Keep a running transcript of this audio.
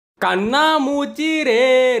கண்ணாமூச்சி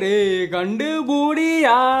ரேரு கண்டுபூடி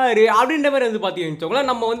யாரு அப்படின்ற மாதிரி வந்து பார்த்தீங்கன்னு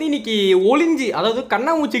நம்ம வந்து இன்னைக்கு ஒளிஞ்சி, அதாவது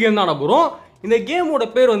கண்ணாமூச்சி கேம் தான் ஆட போகிறோம். இந்த கேமோட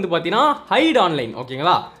பேர் வந்து பார்த்தீங்கன்னா ஹைட் ஆன்லைன்.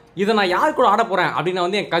 ஓகேங்களா, இதை நான் யார் கூட ஆட போகிறேன் அப்படின்னா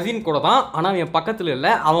வந்து என் கசின் கூட தான். ஆனால் என் பக்கத்தில்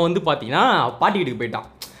இல்லை, அவன் வந்து பார்த்தீங்கன்னா பாட்டி வீட்டுக்கு போயிட்டான்.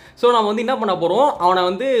 ஸோ நம்ம வந்து என்ன பண்ண போகிறோம், அவனை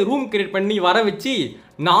வந்து ரூம் கிரியேட் பண்ணி வர வச்சு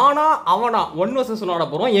நானா அவனா 1 vs 1 ஆட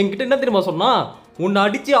போகிறோம். என்கிட்ட என்ன தெரியுமா சொன்னால், உன்னை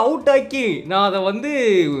அடித்து அவுட் ஆக்கி நான் அதை வந்து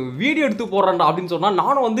வீடியோ எடுத்து போடுறேன்டா அப்படின்னு சொன்னால்,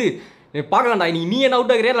 நானும் வந்து பார்க்கலாம்டா நீ என்ன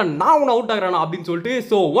அவுட் ஆகிறியா இல்லை நான் உன்னை அவுட் ஆகிறேன்னா அப்படின்னு சொல்லிட்டு.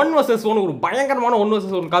 ஸோ 1 vs 1 ஒரு பயங்கரமான 1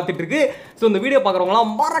 vs 1 காத்துட்டு இருக்கு. ஸோ இந்த வீடியோ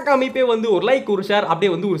பார்க்குறவங்களாம் மறக்காம இப்போ வந்து ஒரு லைக், ஒரு ஷேர்,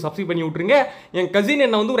 அப்படியே வந்து ஒரு சப்ஸ்கிரைப் பண்ணி விட்டுருங்க. என் கசின்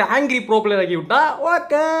என்ன வந்து ஒரு ஆங்கிரி ப்ரோ பிளேயர் ஆக்கி விட்டா.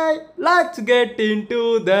 Okay, let's get into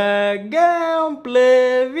the game play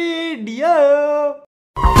video.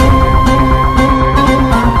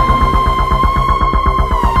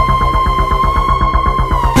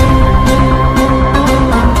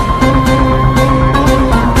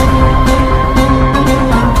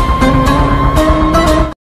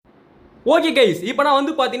 Okay guys, இப்போ நான்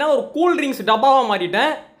வந்து பார்த்தீங்கன்னா ஒரு கூல் ட்ரிங்க்ஸ் டப்பாவாக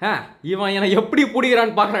மாறிட்டேன். இவன் என்னை எப்படி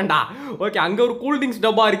பிடிக்கிறான்னு பார்க்குறேன்டா. ஓகே, அங்கே ஒரு கூல் ட்ரிங்க்ஸ்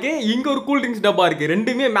டப்பா இருக்குது, இங்கே ஒரு கூல் ட்ரிங்க்ஸ் டப்பா இருக்குது.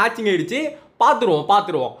 ரெண்டுமே மேட்சிங் ஆகிடுச்சு.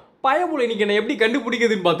 பார்த்துருவோம் பயபுல இன்னைக்கு என்ன எப்படி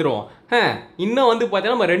கண்டுபிடிக்கிறதுன்னு பார்த்துருவோம். இன்னும் வந்து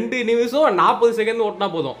பார்த்தீங்கன்னா நம்ம 2 நிமிஷம் 40 செகண்ட் ஓட்டினா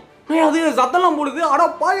போதும். அது சத்தம்லாம் போடுது. அடா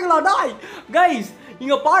பாருங்களாடா கைஸ்,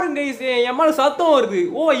 இங்கே பாருங்க கைஸ், என் மேலே சத்தம் வருது.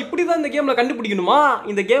 ஓ, இப்படி தான் இந்த கேமில் கண்டுபிடிக்கணுமா?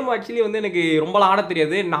 இந்த கேம் ஆக்சுவலி வந்து எனக்கு ரொம்பலாம் ஆட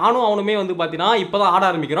தெரியாது. நானும் அவனுமே வந்து பார்த்தீங்கன்னா இப்போ தான் ஆட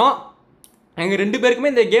ஆரம்பிக்கிறோம். எங்கள் 2 பேருக்குமே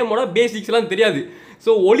இந்த கேமோட பேசிக்ஸ்லாம் தெரியாது.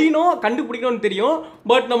 ஸோ ஒளினும் கண்டுபிடிக்கணும்னு தெரியும்,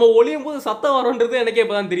 பட் நம்ம ஒளியும் போது சத்தம் வரோன்றது எனக்கே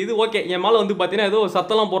இப்போ தான் தெரியுது. ஓகே, என் மேலே வந்து பார்த்தீங்கன்னா ஏதோ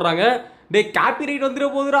சத்தம்லாம் போடுறாங்க. டே காப்பி ரைட் வந்துட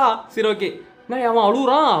போகுதுரா. சரி ஓகே, நான் அவன்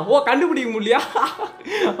அழுகுறான். ஓ, கண்டுபிடிக்க முடியலையா?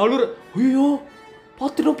 அழுகுற. ஐயோ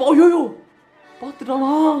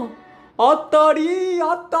பார்த்துட்டானா? ஆத்தாடி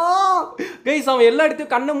ஆத்தா கைஸ், அவன் எல்லா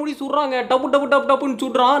இடத்தையும் கண்ணை மூடி சுடுறாங்க. டப்புன்னு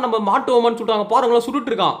சுடுறான். நம்ம மாட்டுவோமான்னு சுடுறாங்க. பாருங்களா,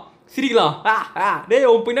 சுட்டுட்டு இருக்கான். சிரிக்கலாம். டேய்,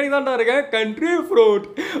 உன் பின்னாடி தான்டா இருக்கேன் கண்ட்ரி ஃப்ரூட்.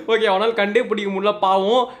 ஓகே, அவனால் கண்டே பிடிக்க முடியல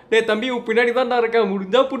பாவம். டே தம்பி, உன் பின்னாடி தான்டா இருக்கேன்,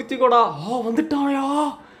 முடிஞ்சா பிடிச்சிக்கோடா. வந்துட்டாயா?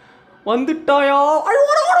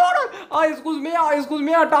 Excuse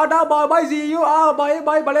me Tata bye see you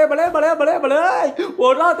பாய் பலே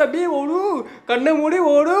ஓடா தம்பி, ஓடு, கண்ணை மூடி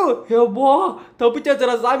ஓடு. எப்போ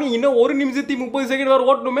தப்பிச்சாச்சரா சாமி. இன்னும் 1 நிமிஷத்தி 30 செகண்ட் வரை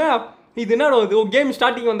ஓட்டணுமே. இது என்ன கேம்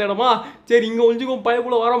ஸ்டார்டிங் வந்த இடமா? சரி, இங்கே ஒழிஞ்சுக்கும்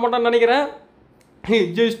பயப்புல வர மாட்டான்னு நினைக்கிறேன்.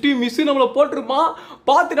 ஜஸ்ட்டு மிஸ்ஸு நம்மளை போட்டிருப்பான்.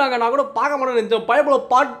 பார்த்துட்டாங்க, நான் கூட பார்க்க மாட்டேன்னு நினச்சேன். பயப்புல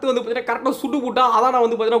பார்த்து வந்து பார்த்தீங்கன்னா கரெக்டாக சுட்டு போட்டான். அதான் நான்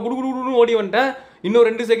வந்து பார்த்தீங்கன்னா குடுன்னு ஓடி வந்துட்டேன். இன்னும்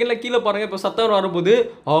 2 செகண்டில் கீழே பாருங்கள். இப்போ சத்தம் வரும்போது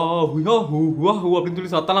அப்படின்னு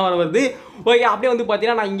சொல்லி சத்தம்லாம் வர வருது. ஓகே, அப்படியே வந்து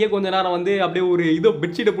பார்த்தீங்கன்னா நான் இங்கே கொஞ்சம் நேரம் வந்து அப்படியே ஒரு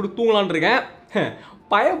பெட்ஷீட்டை போட்டு தூங்கலான் இருக்கேன்.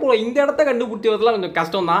 பயப்புல இந்த இடத்த கண்டுபிடிச்சதுலாம் கொஞ்சம்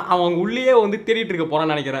கஷ்டம் தான். அவன் உள்ளேயே வந்து தேடிட்டு இருக்க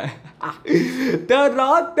போகிறான்னு நினைக்கிறேன்.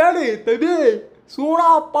 தேடு தம்பி, சூனா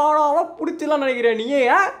பாடாலாம் பிடிச்சலாம் நினைக்கிறேன். நீயே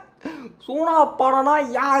சூனா பாடனா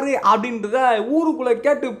யாரு அப்படின்றத ஊருக்குள்ளே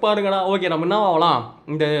கேட்டு பாருங்கடா. ஓகே, நம்ம என்ன ஆகலாம்,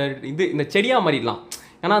 இந்த செடியாக மாறிடலாம்.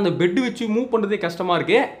 ஏன்னா அந்த பெட்டு வச்சு மூவ் பண்ணுறதே கஷ்டமாக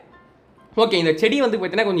இருக்குது. ஓகே, இந்த செடி வந்து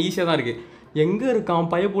பார்த்தீங்கன்னா கொஞ்சம் ஈஸியாக தான் இருக்குது. எங்கே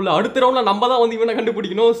இருக்கான் பயப்புள்ள? அடுத்த ரவுண்டில் நம்ம தான் வந்து இவனை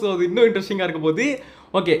கண்டுபிடிக்கணும். ஸோ அது இன்னும் இன்ட்ரெஸ்டிங்காக இருக்க போகுது.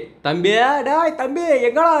 ஓகே தம்பி, தம்பி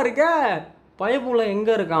எங்கடா இருக்க? பயப்புள்ள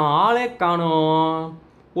எங்கே இருக்கான்? ஆளே காணோம்.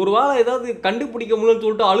 ஒரு வேளை ஏதாவது கண்டுபிடிக்க முடியும்னு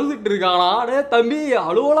சொல்லிட்டு அழுதுட்டு இருக்கானா? டே தம்பி,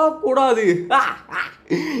 அழுவலாம் கூடாது.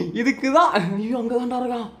 இதுக்கு தான். ஐயோ, அங்கே தான்டா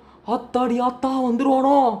இருக்கான். ஆத்தாடி ஆத்தா,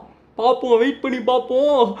 வந்துடுவானோ? பார்ப்போம், வெயிட் பண்ணி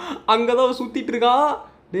பார்ப்போம். அங்கே தான் சுற்றிட்டு இருக்கான்.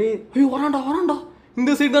 டே ஐயோ, வரான்டா,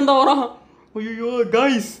 இந்த சைடு தான்டா வரான். ஐயோ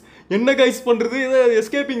காய்ஸ், என்ன காய்ஸ் பண்ணுறது? இதை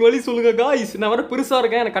எஸ்கேப்பிங் வழி சொல்லுங்கள் காய்ஸ். நான் வர பெருசாக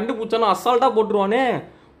இருக்கேன், எனக்கு கண்டுபிடிச்சானா அசால்ட்டாக போட்டுருவானே.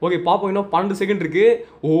 ஓகே, பார்ப்போம். இன்னும் 12 செகண்ட் இருக்கு.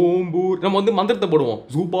 ஓம்பூர் நம்ம வந்து மந்திரத்தை போடுவோம்.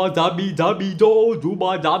 Juba Joby Joby Joe,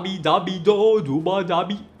 Juba Joby Joby Joe, Juba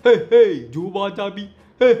Joby hey Juba Joby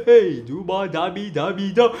hey Juba Joby Joby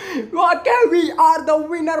Joe. Okay, we are the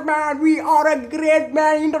winner man, we are a great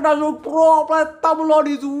man, international pro player, Tamil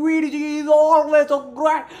is Swedish is always so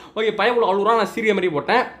great. Okay, பயமுள்ள அழுகுறான். நான் சீரிய மாதிரி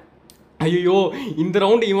போட்டேன். ஐயோ, இந்த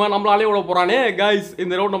round இவன் நம்மளாலே விட போகிறானே guys.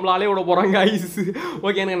 இந்த ரவுண்ட் நம்மளாலே விட போகிறான் கைஸ்.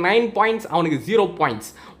 ஓகே, எனக்கு 9 பாயிண்ட்ஸ், அவனுக்கு 0 பாயிண்ட்ஸ்.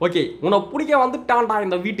 ஓகே, உன்னை பிடிக்க வந்துட்டான்டா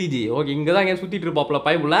இந்த விடிஜி. ஓகே, இங்கே தான் எங்கேயும் சுற்றிட்டு இருப்பாப்புல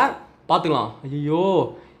பயப்புல. பார்த்துக்கலாம். ஐயோ,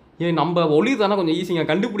 நம்ம ஒளி தானே கொஞ்சம் ஈஸிங்க,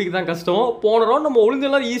 கண்டுபிடிக்க தான் கஷ்டம். போன ரவுண்ட் நம்ம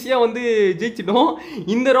ஒளிஞ்செல்லாம் ஈஸியாக வந்து ஜெயிச்சிட்டோம்.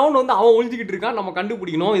 இந்த ரவுண்ட் வந்து அவன் ஒழிஞ்சிக்கிட்டு இருக்கான், நம்ம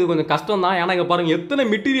கண்டுபிடிக்கணும். இது கொஞ்சம் கஷ்டம் தான். ஏன்னா இங்கே பாருங்கள் எத்தனை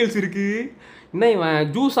மெட்டீரியல்ஸ் இருக்குது. இன்னும் இவன்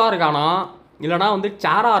ஜூஸாக இருக்கானா, இல்லைனா வந்து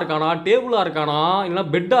சேராக இருக்கானா, டேபிளாக இருக்கானா, இல்லைனா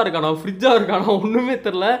பெட்டாக இருக்கானா, ஃப்ரிட்ஜாக இருக்கானா, ஒன்றுமே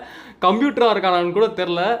தெரில. கம்ப்யூட்டராக இருக்கானான்னு கூட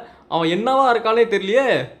தெரில. அவன் என்னவா இருக்கானே தெரியலையே.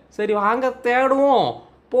 சரி வாங்க தேடுவோம்.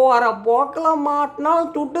 போகிற போக்கில் மாட்டினா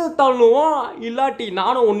சுட்டு தள்ளுவோம். இல்லாட்டி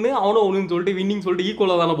நானும் ஒன்று அவனும் ஒன்றுன்னு சொல்லிட்டு வின்னிங் சொல்லிட்டு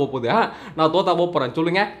ஈக்குவலாக தானே போகுது. நான் தோத்தா போகிறேன்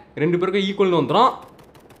சொல்லுங்கள். 2 பேருக்கும் ஈக்குவல்னு வந்துடும்.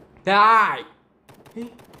 டாய்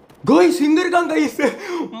கைஸ் இங்க இருக்கான் கைஸ்.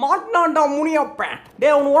 மாட்டினான்டா முனியப்பன்.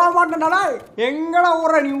 டேய் அவனு ஓட மாட்டான்டா. எங்கடா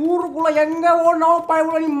ஓடுற நீ? ஊருக்குள்ள எங்க ஓடினாலும்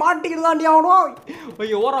பயவுல நீ மாட்டிக்கிட்டு தாண்டி ஆகணும்.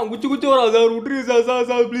 ஐயோ ஓடுறான், குச்சி குச்சி வரான். சார் விட்டுரு sir, sir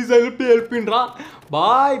sir please ஹெல்ப்ன்றான்.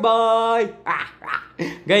 Bye bye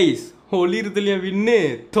guys. ஒளிறதுலையும் win,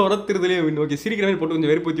 துரத்துறதுலையும் win. Okay சிரிக்கிற மாதிரி போட்டு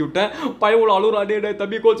கொஞ்சம் வெறுப்பூத்தி விட்டேன். பயவுல அழுகுறா. டே டே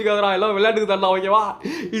தம்பி கோச்சுக்காதரா, எல்லாம் விளையாட்டுக்கு தரலாம் ஓகேவா?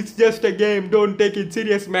 It's just a game, don't take it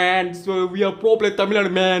serious man. So we are bro player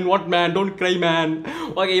Tamil Nadu man. What man, don't cry man.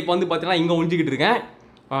 Okay இப்போ வந்து பார்த்தீங்கன்னா இங்கே ஒழிஞ்சிக்கிட்டு இருக்கேன்.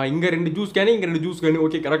 இங்கே 2 ஜூஸ் கேனு, இங்கே 2 ஜூஸ் கேனு.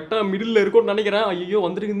 ஓகே கரெக்டாக மிடில் இருக்கும்னு நினைக்கிறேன். ஐயோ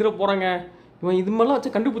வந்துட்டு போகிறாங்க. இவன் இது மாதிரிலாம்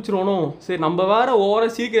வச்சு கண்டுபிடிச்சிருவானோ? சரி நம்ம வேற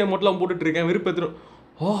ஓவராக சீக்கிரம் மட்டும் போட்டுட்ருக்கேன். விருப்பத்துரும்.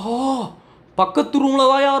 ஓஹோ பக்கத்து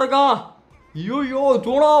ரூமில் தான் இருக்கான். ஐயோயோ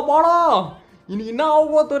சோனா பாடா, இன்னைக்கு என்ன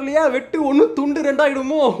ஆகும் தெரியலையா? வெட்டு ஒன்று துண்டு 2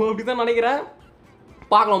 ஆகிடுமோ அப்படி தான் நினைக்கிறேன்.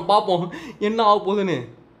 பார்க்கலாம் பார்ப்போம் என்ன ஆக போகுதுன்னு.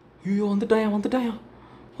 ஐயோ வந்துட்டாயா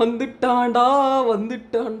வந்துட்டான்டா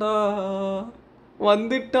வந்துட்டா.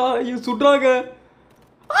 ஐயோ சுடுறாங்க.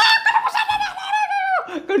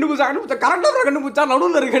 கண்டுபிடிச்சா கரெக்டாக கண்டுபிடிச்சா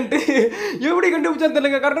நடுவில் இருக்குன்ட்டு. எப்படி கண்டுபிடிச்சா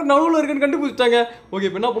தெரியல, கரெக்டாக நடுவில் இருக்குன்னு கண்டுபிடிச்சிட்டாங்க. ஓகே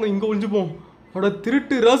இப்போ என்ன பண்ணுவோம், இங்கே ஒழிஞ்சுப்போம். அட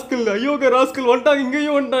திருட்டு ராஸ்கல், ஐயோக ராஸ்கல் வந்துட்டாங்க.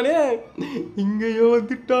 இங்கேயும் வந்துட்டானே, இங்கேயும்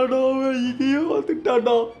வந்துட்டாடா, இங்கேயும்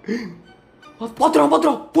வந்துட்டாடா. பாத்திரம்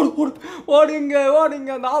போடு ஓடுங்க.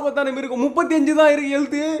 அந்த ஆபத்தான இருக்கும். 35 தான் இருக்கு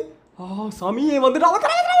ஹெல்த்து. சமியை வந்துட்டா.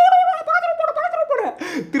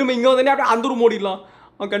 திரும்ப இங்கே வந்து அப்படியே அந்த ரூம் ஓடிடலாம்.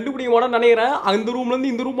 அவன் கண்டுபிடிக்க மாட்டான்னு நினைக்கிறேன். அந்த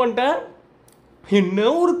ரூம்லேருந்து இந்த ரூம் வந்துட்டேன். என்ன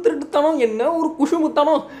ஒரு திருட்டுத்தனம், என்ன ஒரு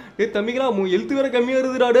குஷுமுத்தனம். தம்பிங்களா ஹெல்த்து வேற கம்மியாக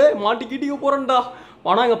இருக்குதுடாடு, மாட்டிக்கிட்டிக்க போகிறேன்டா.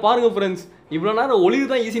 ஆனால் இங்கே பாருங்கள் ஃப்ரெண்ட்ஸ், இவ்வளோ நேரம்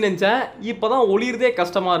ஒளிர் தான் ஈஸி நினச்சேன். இப்போ தான் ஒளிர்றதே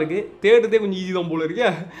கஷ்டமாக இருக்குது. தேடுறதே கொஞ்சம் ஈஸி தான் போல இருக்கு.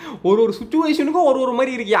 ஒரு சுச்சுவேஷனுக்கும் ஒரு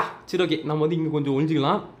மாதிரி இருக்கியா. சரி ஓகே நம்ம வந்து இங்கே கொஞ்சம்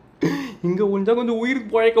ஒழிஞ்சிக்கலாம். இங்கே ஒழிஞ்சா கொஞ்சம் உயிர்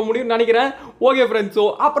பழைக்க முடியும்னு நினைக்கிறேன். ஓகே ஃப்ரெண்ட்ஸ், ஸோ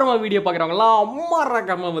அப்புறமா வீடியோ பார்க்குறவங்களாம்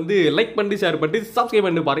மறக்காம வந்து லைக் பண்ணிட்டு ஷேர் பண்ணிட்டு சப்ஸ்கிரைப்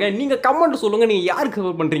பண்ணிட்டு பாருங்கள். நீங்கள் கமெண்ட் சொல்லுங்கள், நீங்கள் யாருக்கு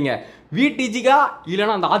சப்போர்ட் பண்ணுறீங்க? விடிஜிக்கா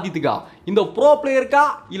இல்லைனா அந்த ஆதித்துக்கா, இந்த ப்ரோ பிளேயருக்கா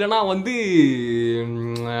இல்லைனா வந்து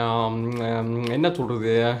என்ன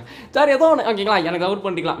சொல்கிறது, சார் ஏதோ ஒன்று ஓகேங்களா, எனக்கு சப்போர்ட்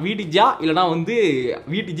பண்ணிக்கலாம். விடிஜியா இல்லைனா வந்து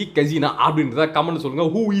விடிஜி கசினா அப்படின்றத கமெண்ட்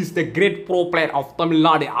சொல்லுங்கள். Who is the great bro player of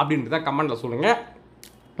Tamil Nadu அப்படின்றத கமெண்ட்டில் சொல்லுங்கள்.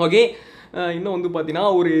 ஓகே இன்னும் வந்து பார்த்தீங்கன்னா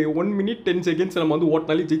ஒரு 1 minute 10 seconds நம்ம வந்து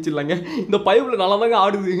ஓட்டினாலே ஜெயிச்சிடலாங்க. இந்த பைப்பில் நல்லா தாங்க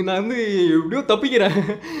ஆடுது. நான் வந்து எப்படியோ தப்பிக்கிறேன்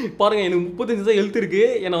பாருங்கள். எனக்கு 35 தான் ஹெல்த்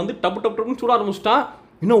இருக்குது. என்னை வந்து டப்புன்னு சூட ஆரம்பிச்சிட்டான்.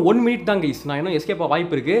 இன்னும் 1 minute தான் கைஸ், நான் இன்னும் எஸ்கேப்பாக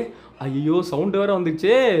வாய்ப்பு இருக்குது. ஐயோ சவுண்டு வேறு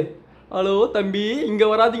வந்துடுச்சு. ஹலோ தம்பி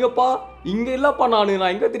இங்கே வராதிங்கப்பா. இங்கே இல்லைப்பா, நான்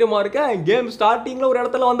எங்கே தெரியுமா இருக்கேன்? கேம் ஸ்டார்டிங்கில் ஒரு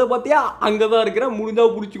இடத்துல வந்து பார்த்தியா, அங்கே தான் இருக்கிறேன்.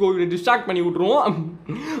 முடிஞ்சால் பிடிச்சிக்கோ, டிஸ்ட்ராக்ட் பண்ணி விட்ருவோம்.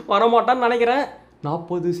 வரமாட்டான்னு நினைக்கிறேன்.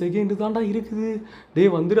 40 செகண்ட் தான்டா இருக்குது. டே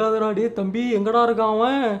வந்துடாதடா. டே தம்பி எங்கடா இருக்கான்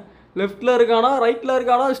அவன்? லெஃப்டில் இருக்கானா, ரைட்டில்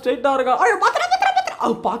இருக்கானா, ஸ்ட்ரைட்டாக இருக்கான்?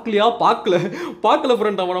 பார்க்கல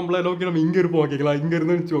ஃப்ரெண்ட். அவன் நம்மள நோக்கி நம்ம இங்கே இருப்போம் ஓகேங்களா. இங்கே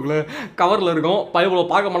இருந்துன்னு வச்சுக்கோங்களேன், கவரில் இருக்கோம். பயபுல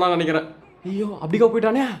பார்க்க மாட்டான்னு நினைக்கிறேன். ஐயோ அப்படிக்கா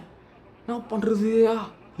போயிட்டானே, என்ன பண்ணுறது?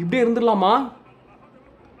 இப்படியே இருந்துடலாமா?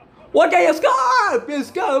 Okay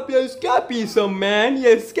escapism man,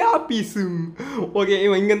 escapism. Okay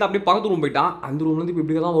இவன் இங்கேருந்து அப்படியே பக்கத்து ரூம் போயிட்டான். அந்த ரூம்லேருந்து இப்போ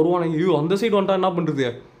இப்படி தான் வருவான். ஐயோ அந்த சைடு வந்துட்டா என்ன பண்ணுறது?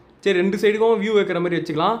 சரி 2 சைடுக்கும் வியூ வைக்கிற மாதிரி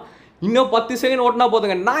வச்சுக்கலாம். இன்னும் 10 செகண்ட் ஓட்டினா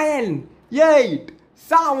போதுங்க. 9 8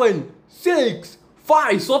 7 6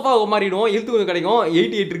 5 சோஃபா மாறிடும். ஹெல்த் கொஞ்சம் கிடைக்கும்.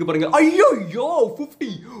 88 இருக்கு பாருங்க. ஐயோ 50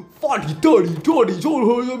 40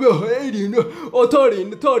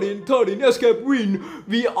 30 13 escape win.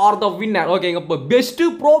 We are the winner. ஓகேங்க இப்போ best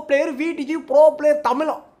bro player VDG bro player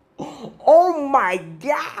Tamil. Oh my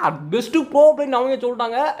God, best bro player அவங்க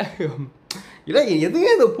சொல்லிட்டாங்க. இல்லை எதுவுமே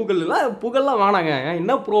இந்த புகழ்லாம் வேணாங்க.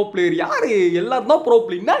 என்ன ப்ரோ பிளேயர் யார்? எல்லாரும் தான் ப்ரோ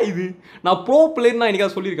பிளேயர்னா இது. நான் ப்ரோ பிளேயர் நான்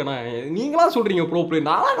எனக்காக சொல்லியிருக்கேண்ணா. நீங்களா சொல்கிறீங்க ப்ரோ பிளேயர்,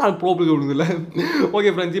 நான் ப்ரோ பிளேயர் சொல்கிறது இல்லை.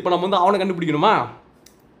 ஓகே ஃப்ரெண்ட்ஸ், இப்போ நம்ம வந்து அவனை கண்டுபிடிக்கணுமா?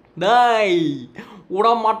 டேய்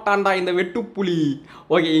விடமாட்டான்டா இந்த வெட்டுப்புலி.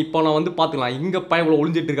 ஓகே இப்போ நான் வந்து பார்த்துக்கலாம் இங்கே பையன்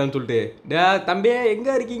ஒளிஞ்சிட்டு இருக்கான்னு சொல்லிட்டு. டே தம்பி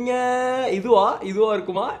எங்கே இருக்கீங்க? இதுவா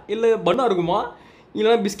இருக்குமா, இல்லை பண்ணா இருக்குமா,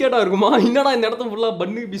 இல்லைனா பிஸ்கெட்டாக இருக்குமா? என்னடா இந்த இடத்துல ஃபுல்லாக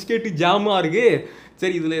பன்னு பிஸ்கெட்டு ஜாமாக இருக்குது.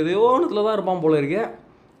 சரி இதில் ஏதோ ஒன்றுத்தில் தான் இருப்பான் போல இருக்கு.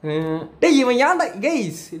 டே இவன் ஏன்டா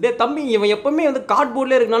கைஸ், டே தம்பி இவன் எப்பவுமே வந்து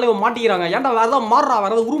கார்ட்போர்ட்லேயே இருக்கனால இவன் மாட்டிக்கிறாங்க. ஏன்டா வேறு ஏதாவது மாறுறா,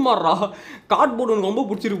 வேறு ஏதாவது உருமாறுறா. கார்ட்போர்டு எனக்கு ரொம்ப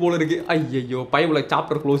பிடிச்சிருக்கு போல இருக்குது. ஐயோ பைபிள்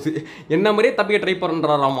சாப்டர் க்ளோஸு. என்ன மாதிரியே தப்பிக்க ட்ரை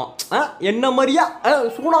பண்ணுறாராமா. என்ன மாதிரியா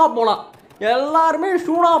சூனா போனான். எல்லாருமே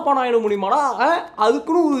சூனா பணம் ஆகிட முடியுமாடா?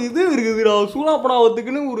 அதுக்குன்னு ஒரு இது இருக்குதுடா. சூனா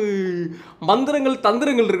பணத்துக்குன்னு ஒரு மந்திரங்கள்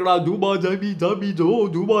தந்திரங்கள் இருக்குடா. ஜூபா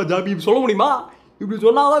ஜாபி சொல்ல முடியுமா? இப்படி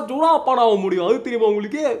சொன்னால் தான் சூனா பணம் ஆக முடியும். அது தெரியுமா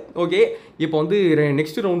உங்களுக்கு? ஓகே இப்போ வந்து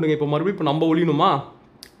நெக்ஸ்ட் ரவுண்டுங்க. இப்போ மறுபடியும் இப்போ நம்ம ஒழியணுமா?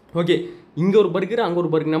 ஓகே இங்கே ஒரு பர்கர், அங்கே ஒரு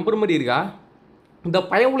பர்கர் நம்பர் மாதிரி இருக்கா? இந்த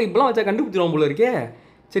பயவுல இப்பெல்லாம் வச்சா கண்டுபிடிச்சிடும் போல இருக்கே.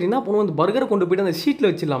 சரி என்ன பண்ணுவோம், இந்த பர்கரை கொண்டு போய்ட்டு அந்த ஷீட்டில்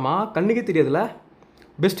வச்சிடலாமா? கண்ணுக்கே தெரியாதுல்ல.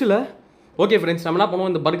 பெஸ்ட்டில் ஓகே ஃப்ரெண்ட்ஸ், நம்ம என்ன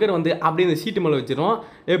பண்ணுவோம், இந்த பர்கர் வந்து அப்படியே இந்த சீட்டு மேலே வச்சிடும்.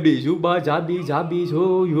 எப்படி யூபா Joby Joby show,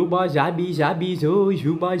 யூபா Joby Joby show,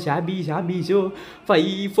 யூபா Joby Joby show,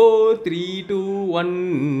 5 4 3 2 1.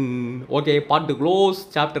 Okay, பாட்டு க்ளோஸ்,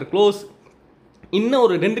 சாப்டர் க்ளோஸ். இன்னும்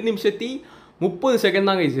ஒரு 2 நிமிஷத்தி 30 செகண்ட்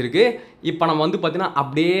தாங்க இருக்குது. இப்போ நம்ம வந்து பார்த்தீங்கன்னா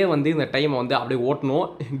அப்படியே வந்து இந்த டைமை வந்து அப்படியே ஓட்டணும்.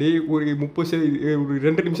 டே ஒரு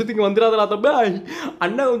 2 நிமிஷத்துக்கு வந்துடாதா தம்பி,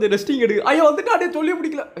 அண்ணா கொஞ்சம் ரெஸ்டிங் எடுக்கு. ஐயோ வந்துட்டு அப்படியே சொல்லி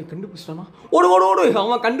பிடிக்கல, கண்டுபிடிச்சிட்டானா, ஓடு ஓடு ஓடு.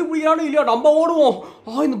 அவன் கண்டுபிடிக்கிறானோ இல்லையோ நம்ம ஓடுவோம்.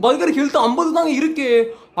 இந்த பர்கர் ஹெல்த் 50 தாங்க இருக்கு.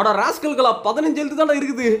 அட ராஸ்கல்களா, 15 ஹெல்த்து தானே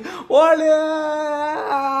இருக்குது. ஓடு,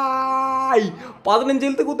 15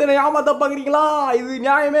 ஹெல்த்து குத்தனை ஏமாத்த பார்க்குறீங்களா? இது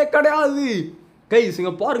நியாயமே கிடையாது. கைஸ்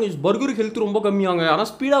இங்கே பாருங்க, பர்கருக்கு ஹெல்த் ரொம்ப கம்மியாங்க. ஆனால்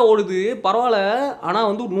ஸ்பீடாக ஓடுது, பரவாயில்ல. ஆனால்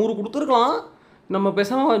வந்து 100 கொடுத்துருக்கலாம். நம்ம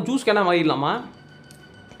பேசாமல் ஜூஸ் கேனா வாங்கிடலாமா,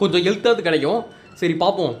 கொஞ்சம் ஹெல்த்தாவது கிடைக்கும். சரி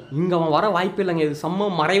பார்ப்போம். இங்கே அவன் வர வாய்ப்பே இல்லைங்க, இது செம்ம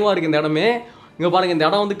மறைவாக இருக்குது இந்த இடமே. இங்கே பாருங்கள், இந்த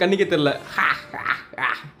இடம் வந்து கண்ணிக்க தெரில.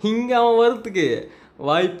 இங்கே அவன் வரத்துக்கு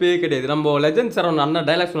வாய்ப்பே கிடையாது. நம்ம லெஜண்ட் சார் ஒன்று அண்ணன்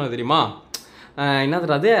டைலாக் சொன்னது தெரியுமா, என்ன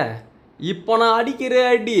தராது, இப்போ நான் அடிக்கிற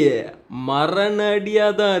அடி மரண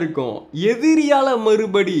அடியாக தான் இருக்கும், எதிரியால்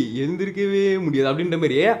மறுபடி எழுந்திருக்கவே முடியாது அப்படின்ற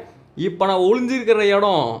மாதிரி. இப்போ நான் ஒளிஞ்சிருக்கிற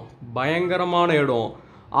இடம் பயங்கரமான இடம்,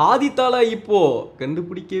 ஆதித்தால இப்போது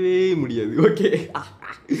கண்டுபிடிக்கவே முடியாது. ஓகே,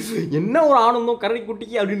 என்ன ஒரு ஆனந்தம் கரடி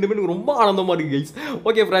குட்டிக்கு அப்படின்ற மாதிரி ரொம்ப ஆனந்தமாக இருக்குது கைஸ்.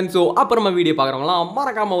 ஓகே ஃப்ரெண்ட்ஸ், ஸோ அப்புறமா வீடியோ பார்க்குறவங்களாம்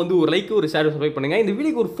மறக்காமல் வந்து ஒரு லைக் ஒரு ஷேர் சப்ஸ்கிரைப் பண்ணுங்கள். இந்த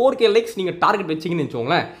வீடியோக்கு ஒரு 4K லைக்ஸ் நீங்கள் டார்கெட் வச்சிங்கன்னு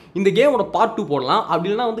வச்சுக்கோங்களேன், இந்த கேமோட பார்ட் 2 போடலாம். அப்படி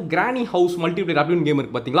இல்லைனா வந்து கிரானி ஹவுஸ் மல்டிப்ளேயர் அப்படின்னு கேம்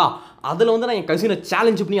இருக்குது பார்த்தீங்களா, அதில் வந்து நான் என் கசினை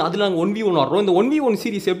சேலஞ்ச் பண்ணி அதில் நாங்கள் 1v1 ஆடுறோம். இந்த 1v1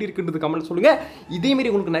 சீரிஸ் எப்படி இருக்குன்றது கமெண்ட் சொல்லுங்கள்.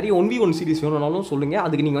 இதேமாரி உங்களுக்கு நிறைய 1v1 சீரிஸ் வேணும்னாலும் சொல்லுங்கள்.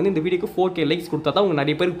 அதுக்கு நீங்கள் வந்து இந்த வீடியோக்கு 4K லைக்ஸ் கொடுத்தா தான் உங்களுக்கு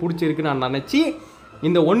நிறைய பேருக்கு பிடிச்சிருக்குன்னு நான் நினச்சி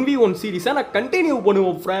இந்த 1v1 சீரிஸை நான் கண்டினியூ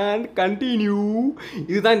பண்ணுவோம் ஃப்ரெண்ட், கண்டினியூ.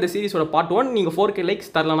 இதுதான் இந்த சீரிஸோட பார்ட் 1. நீங்கள் 4K லைக்ஸ்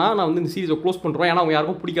தரலனா நான் வந்து இந்த சீரிஸை க்ளோஸ் பண்ணுறோம். ஏன்னா அவங்க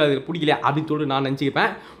யாருக்கும் பிடிக்கல அப்படின்னு சொல்லிட்டு நான்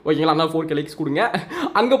நினச்சிப்பேன். ஓகேங்களா, அதனால் 4K லைக்ஸ் கொடுங்க.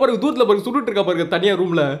 அங்கே பாருங்க, தூரத்தில் பாருங்க சுட்டுட்டு இருக்கா பாருங்க தனியாக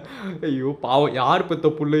ரூமில். ஐயோ பாவம், யார்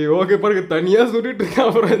பெற்ற பிள்ளையோ. ஓகே பாருங்க, தனியாக சுட்டுட்டு இருக்கா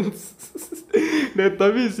ஃப்ரெண்ட்ஸ்.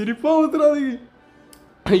 தம்பி சிரிப்பாக ஊத்துறாதீங்க.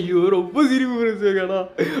 ஐயோ ரொம்ப சிரிப்பு பிரச்சனைடா,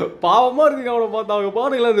 பாவமாக இருக்குங்க அவனை பார்த்தா. அவங்க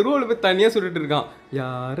பாருங்களா, அந்த ரூலில் போய் தனியாக சொல்லிட்டு இருக்கான்.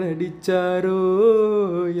 யார் அடிச்சாரோ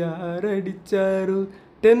யார் அடிச்சாரோ,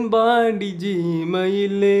 தென்பாண்டி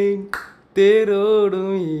ஜீமையில்லே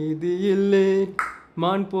தேரோடும் இது இல்லை,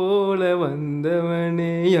 மான் போல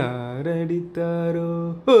வந்தவனே யார் அடித்தாரோ,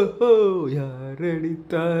 யார்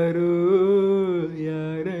அடித்தாரோ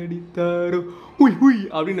யார் அடித்தாரோ, உய் உய்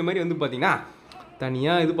அப்படின்ற மாதிரி வந்து பார்த்தீங்கன்னா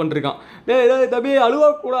தனியாக இது பண்ணிருக்கான். டேய் தம்பி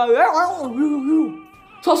அழுவக்கூடாது.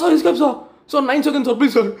 Sorry sir, sir 9 second sir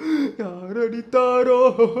please sir. யார் அடித்தாரோ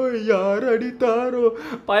யார் அடித்தாரோ,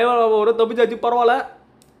 பரவாயில்ல ஒரு தப்பிச்சாச்சு பரவாயில்ல.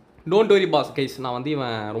 Don't worry pass guys. நான் வந்து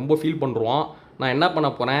இவன் ரொம்ப ஃபீல் பண்ணுறான். நான் என்ன பண்ண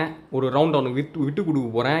போகிறேன், ஒரு ரவுண்ட் அவனுக்கு விட்டு கொடுக்க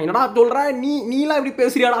போகிறேன். என்னடா சொல்கிறேன், நீலாம் இப்படி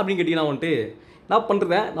பேசுறியாடா அப்படின்னு கேட்டீங்கன்னா வந்துட்டு என்ன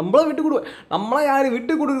பண்ணுறேன், நம்மளாம் விட்டு கொடுவேன். நம்மளாம் யாரும்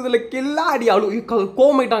விட்டு கொடுக்குறதுல கில்லாடி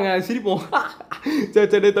கோவமாயிட்டாங்க, சிரிப்போம்.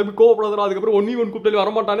 சரி தம்பி கோவப்படாதா, அதுக்கப்புறம் 1v1 கூப்பிட்டு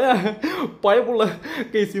வரமாட்டானே பயப்புள்ள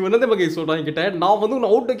கேஸ். இவன் என்ன கேஸ் சொல்கிறான் கிட்ட, நான் வந்து உன்னை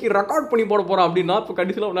அவுட்டுக்கு ரெக்கார்ட் பண்ணி போட போகிறேன் அப்படின்னா இப்போ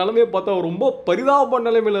கடைசியில் நிலைமையை பார்த்தா ரொம்ப பரிதாப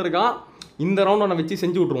நிலைமையில் இருக்கான். இந்த ரவுண்டை நான் வச்சு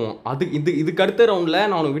செஞ்சு விட்ருவோம். இதுக்கு அடுத்த ரவுண்டில்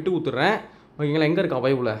நான் அவனுக்கு விட்டு கொடுத்துட்றேன். ஓகேங்களா, எங்கே இருக்கா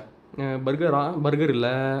பயப்புள்ள, பர்கர்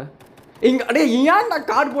இல்லை இங்கே. அடே ஏன்டா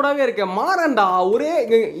கார்ட்போர்டாகவே இருக்கேன், மாறேன்டா. ஒரே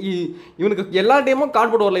இவனுக்கு எல்லா டைமும்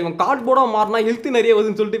கார்ட்போர்டு வரல, இவன் கார்ட்போர்டாக மாறினா ஹெல்த்து நிறைய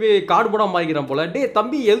வருதுன்னு சொல்லிட்டு போய் கார்ட்போர்டாக மாறிக்கிறான் போல. டே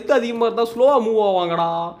தம்பி ஹெல்த் அதிகமாக இருந்தால் ஸ்லோவாக மூவ் ஆவாங்கடா.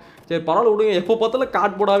 சரி பரவாயில்ல விடுங்க, எப்போ பார்த்தாலும்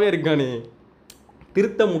கார்ட்போர்டாகவே இருக்கானே,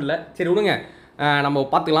 திருத்த முடியல. சரி விடுங்க, நம்ம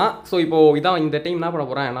பார்த்துக்கலாம். ஸோ இப்போது இதான் இந்த டைம் என்ன பண்ண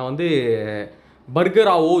போகிறேன், நான் வந்து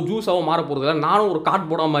பர்கராவோ ஜூஸாவோ மாற போகிறதில்ல. நானும் ஒரு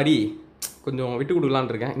கார்ட்போர்டாக மாதிரி கொஞ்சம் விட்டு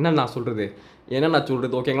கொடுக்கலான்னு இருக்கேன். என்ன நான் சொல்கிறது,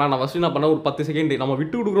 ஓகேங்களா. நான் ஃபஸ்ட்டு என்ன பண்ண, ஒரு 10 செகண்ட் நம்ம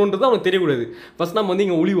விட்டு கொடுக்குறோன்றது அவனுக்கு தெரியக்கூடாது. ஃபஸ்ட் நம்ம வந்து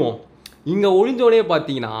இங்கே ஒளிவோம். இங்கே ஒளிஞ்சோடனே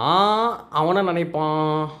பார்த்தீங்கன்னா அவனை நினைப்பான்,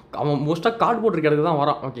 அவன் மோஸ்ட்டாக கார்ட்போர்ட் இருக்கிறதுக்கு தான்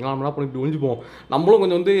வரான். ஓகேங்களா, நம்ம என்ன பண்ணி இப்படி ஒளிஞ்சுப்போம். நம்மளும்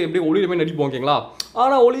கொஞ்சம் வந்து எப்படியே ஒளிரமே நடிப்போம். ஓகேங்களா,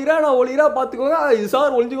 நான் ஒளிரா பார்த்துக்கோங்க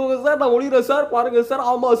சார், ஒளிஞ்சுக்கோங்க சார், நான் ஒளிரேன் சார், பாருங்கள் சார்,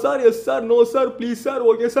 ஆமாம் sir, yes sir, no sir, please sir,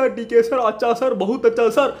 okay sir, decay sir, அச்சா சார், பகுத் அச்சா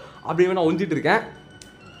சார் அப்படின்னு நான் ஒழிஞ்சிட்டு இருக்கேன்.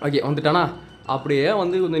 ஓகே வந்துட்டானா, அப்படியே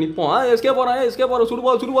வந்து கொஞ்சம் நிற்போம். எஸ்கே போகிறேன்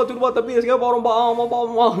சுடுவா தப்பி எஸ்கே போகிறோம்பா,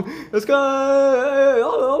 ஆமாப்பா எஸ்கே.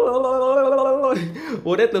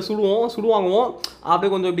 ஒரே இடத்துல சுடுவாங்குவோம்.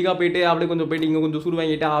 அப்படியே கொஞ்சம் இப்படிக்கா போயிட்டு அப்படியே கொஞ்சம் போயிட்டு இங்கே கொஞ்சம் சுடு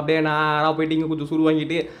வாங்கிட்டு அப்படியே நேராக போயிட்டு இங்கே கொஞ்சம் சுடு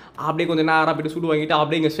வாங்கிட்டு அப்படியே கொஞ்சம் நேராக போயிட்டு சுடு வாங்கிட்டு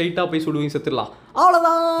அப்படியே இங்கே ஸ்ட்ரைட்டாக போய் சுடுவீங்க செத்துடலாம்.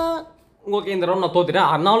 அவ்வளோதான். ஓகே, இந்த ரவுண்ட் நான் தோத்துட்டேன்.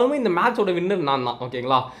 ஆனாலுமே இந்த மேட்சோட வின்னர் நான் தான்.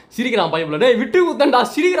 ஓகேங்களா, சிரிக்கிறான் பைப்பில், டே விட்டு குத்தண்டா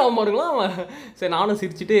சிரிக்கிறான் பாருங்களா அவன். சரி நானும்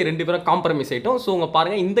சிரிச்சுட்டு 2 பேரும் காம்ப்ரமைஸ் ஆகிட்டோம். ஸோ உங்கள்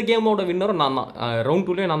பாருங்கள், இந்த கேமோட வின்னரும் நான் தான். ரவுண்ட்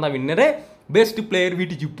 2லேயே நான் தான் winner. Best player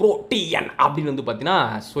VTG Pro TN அப்படின்னு வந்து பார்த்தீங்கன்னா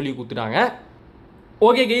சொல்லி கொடுத்துட்டாங்க.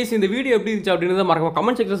 ஓகே கேஸ், இந்த வீடியோ எப்படி இருந்துச்சு அப்படின்றத மறக்காம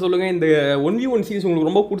கமெண்ட் செக்ஷன் சொல்லுங்கள். இந்த 1v1 சீரிஸ் உங்களுக்கு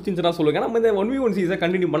ரொம்ப பிடிச்சிருந்துச்சுன்னா சொல்லுங்கள். நம்ம இந்த 1v1 சீரிஸை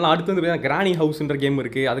கண்டினியூ பண்ணலாம். அடுத்து வந்து கிராணி ஹவுஸ்ன்ற கேம்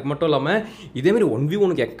இருக்குது. அதுக்கு மட்டும் இல்லாமல் இதேமாரி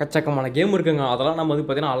 1v1க்கு எக்கச்சக்கமான கேம் இருக்குங்க. அதெல்லாம் நம்ம வந்து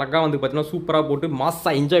பார்த்தீங்கன்னா அழகாக வந்து பார்த்தீங்கன்னா சூப்பராக போட்டு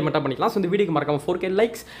மாசாக என்ஜாய்மெண்ட்டாக பண்ணிக்கலாம். ஸோ இந்த வீடியோக்கு மறக்காம 4K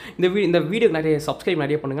லைக்ஸ், இந்த வீடியோக்கு நிறைய சப்ஸ்கிரைப்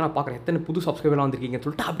நிறைய பண்ணுங்கள். நான் பார்க்குறேன் எத்தனை புது சப்ஸ்கிரைபர்லாம் வந்திருக்கீங்கன்னு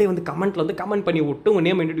சொல்லிட்டு அப்படியே வந்து கமெண்ட்டில் வந்து கமெண்ட் பண்ணி விட்டு உங்கள்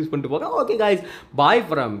நேம் இன்ட்ரடியூஸ் பண்ணிட்டு போங்க. Okay guys, bye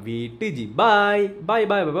from VTG. பாய் பாய்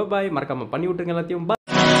பாய் பாய் பாய். மறக்காம பண்ணி விட்டுருங்க எல்லாத்தையும்.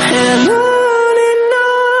 பாய்.